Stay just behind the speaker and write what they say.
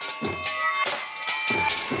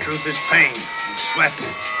Truth is pain and sweat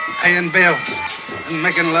and paying bills and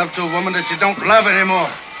making love to a woman that you don't love anymore.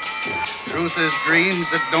 Truth is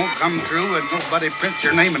dreams that don't come true and nobody prints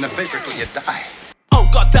your name in the paper till you die. Oh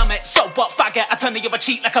god damn it, so what faggot? I turn the other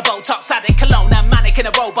cheek like a Botox addict. Cologne and manic in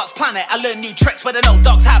a robot's planet. I learn new tricks with an old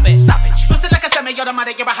dog's habit. Savage. Busted like a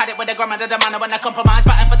semi-automatic, you're a had it with the grammar of the manner when I compromise.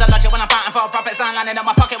 Batting for the logic when I'm fighting for a profit sign. Landing on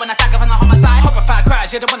my pocket when I stack up on the homicide. Horrified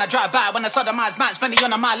cries, you're the one I drive by when I sodomize man. Spending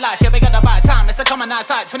on my life, yeah, we got to buy time. It's a common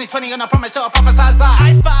eyesight. 2020 on a promise to a prophesized lie.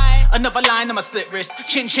 I spy another line on my slit wrist.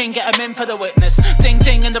 Chin chin, get 'em in for the witness. Ding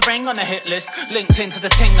ding in the ring on the hit list. Linked into the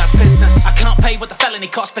ting, that's business. I can't pay what the felony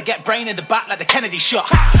cost, but get brain in the back like the Kennedy shot.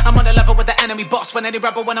 I'm on the level with the enemy boss. When any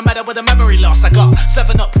rebel when I met her with a memory loss. I got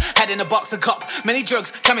 7 up, head in a box and cop. Many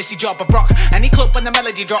drugs, chemistry job, a brock. Any club when the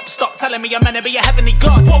melody drops. Stop telling me I'm meant to be a heavenly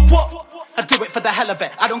god. What? I do it for the hell of it.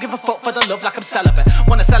 I don't give a fuck for the love like I'm celibate.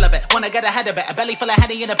 Wanna celibate, wanna get ahead of it. A belly full of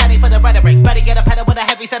Henny and a penny for the rhetoric. Better get a pedal with a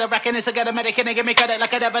heavy set of reckon. It's a get a medic and give me credit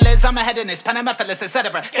like a devil is. I'm ahead in this, panamethylis,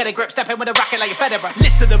 etc. Get a grip, step in with a racket like a Federer.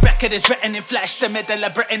 Listen, the record is written in flesh. The middle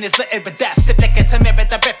of Britain is littered with death. Sip liquor to mirror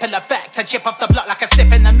the ripple effect. I chip off the block like a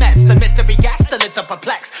sniff in the Mets. The mystery gas, the lids are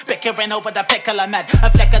perplexed. Bickering over the pickle I met. A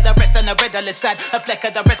flick of the wrist and a riddle is said. A flick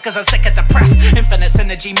of the wrist cause I'm sick of depressed. Infinite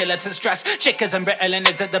synergy, militant stress. Chickers and rittling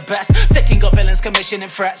isn't the best. Ticking up villains commissioning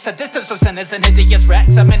threats. A distance for sinners and hideous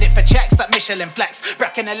wrecks. A minute for checks that Michelin flex.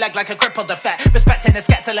 Wrecking a leg like a crippled effect. Respecting the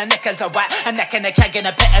skeletal and knickers are wet. A neck and a keg and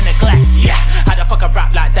a bit of neglect. Yeah, how the fuck I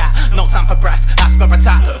rap like that? No time for breath, asthma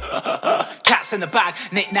attack. Cats in the bag,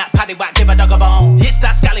 knick-knack, paddywhack, give a dog a bone. It's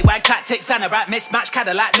that scallywag, tactics and a rat. Mismatch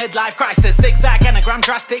Cadillac, midlife crisis. Zigzag, anagram,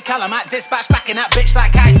 drastic, calamat. Dispatch, backing that bitch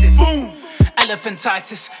like ISIS. Boom!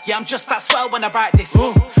 Elephantitis, yeah, I'm just that swell when I write this.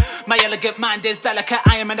 Ooh. My elegant mind is delicate,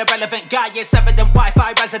 I am an irrelevant guy. It's evident,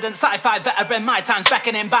 Wi-Fi resident, sci-fi veteran. My time's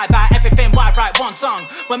beckoning, bye-bye, everything. Why write one song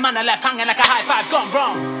when man I left hanging like a high five gone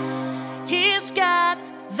wrong? He's got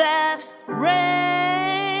that rage,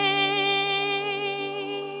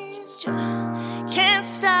 can't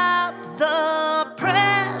stop the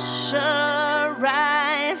pressure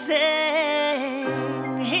rising.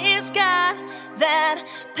 He's got that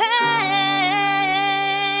pain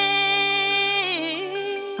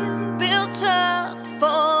built up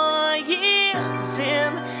for years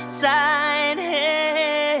inside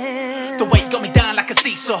him. The weight got me down like a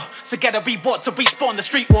seesaw, so get a reward to respawn the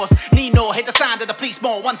street wars. Nino hit the sound of the police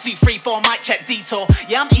more. 1, 2, 3, 4, mic check detour.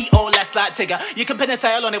 Yeah, I'm E.O. less like Tigger. You can pin a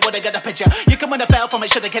tail on it, would've got a picture. You can win a fail from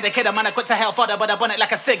it, should've kid a kid. Man, I quit to hell fodder, but I want it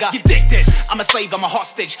like a cigar. You dig this? I'm a slave, I'm a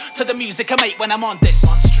hostage to the music I make when I'm on this.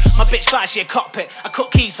 My bitch flies, she a cockpit. I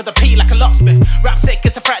cook keys for the P like a locksmith. Rap sick,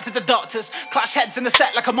 it's a threat to the doctors. Clash heads in the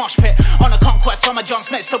set like a mosh pit. On a conquest from a John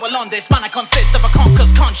Smith to a Londis. Man, I consist of a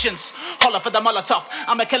conqueror's conscience. Holler for the Molotov.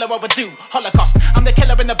 I'm a killer overdue. Holocaust. I'm the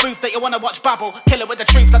killer in the booth that you wanna watch babble. Killer with the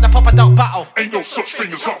truth like the Papa Dog battle. Ain't no such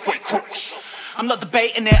thing as halfway crooks. I'm not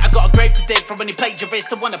debating it, I got a grave to dig for any plagiarist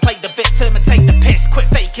to wanna play the victim and take the piss. Quit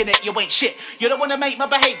faking it, you ain't shit. You don't wanna make my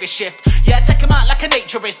behaviour shift. Yeah, take him out like a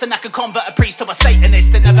naturist, and I could convert a priest to a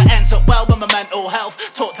Satanist. It never ends up well with my mental health.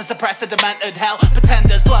 Taught to suppress a demented hell.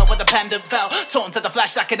 Pretenders dwell where the pendant fell. Torn to the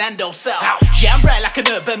flesh like an endo cell. Ouch. Yeah, I'm rare like an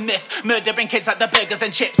urban myth. Murdering kids like the burgers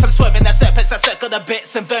and chips. I'm swerving the serpents that circle the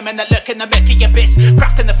bits. And vermin that lurk in the murky abyss.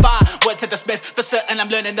 Crafting the fire, word to the smith. For certain I'm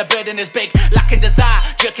learning the burden is big. Lacking desire,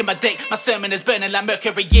 jerking my dick. My sermon is burning like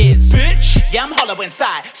mercury years. Bitch, yeah, I'm hollow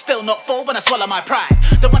inside. Still not full when I swallow my pride.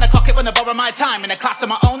 Don't wanna clock it when I borrow my time. In a class of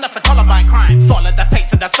my own, that's a Columbine crime. Follow the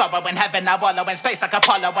pace of the sorrow in heaven. I wallow in space like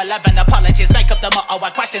Apollo 11. Apologies, make up the motto.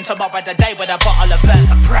 I question tomorrow the day with a bottle of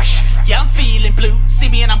oppression. Yeah, I'm feeling blue. See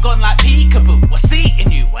me and I'm gone like peekaboo. What's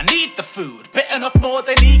eating you? I need the food. Bitten off more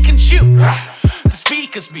than he can chew. The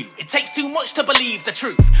speaker's mute. It takes too much to believe the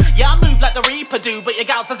truth. Yeah, I move like the Reaper do, but your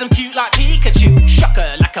gal says I'm cute like Pikachu.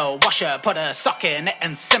 Shocker like a washer. Put a sock in it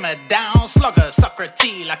and simmer down. Slugger,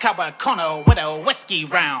 Socrates like how a Connor with a whiskey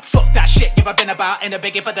round. Fuck that shit you have been about. In a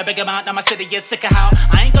biggie for the big amount. Now my city is sick of how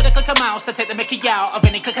I ain't gotta click a mouse to take the mickey out of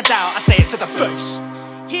any click of doubt. I say it to the face.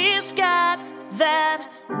 He's got that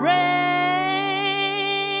rage,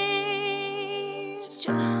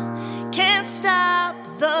 can't stop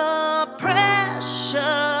the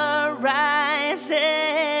pressure rising.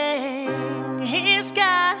 He's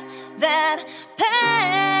got that pain,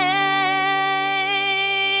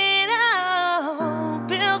 oh,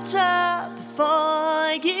 built up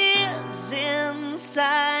for years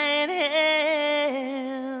inside.